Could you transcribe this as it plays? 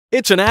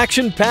It's an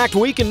action-packed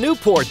week in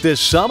Newport this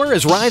summer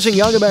as rising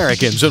young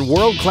Americans and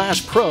world-class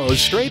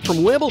pros straight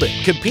from Wimbledon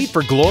compete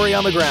for glory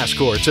on the grass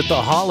courts at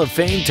the Hall of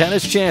Fame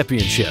Tennis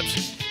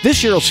Championships.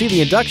 This year will see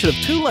the induction of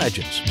two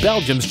legends,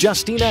 Belgium's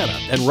Justine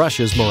Henin and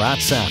Russia's Marat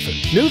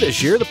Safin. New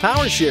this year, the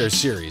Power Shares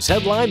Series,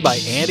 headlined by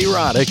Andy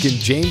Roddick and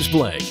James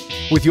Blake.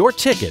 With your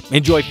ticket,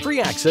 enjoy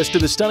free access to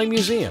the stunning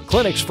museum,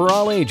 clinics for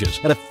all ages,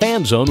 and a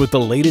fan zone with the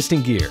latest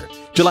in gear.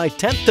 July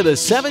 10th to the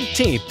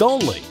 17th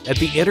only at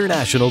the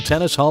International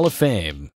Tennis Hall of Fame.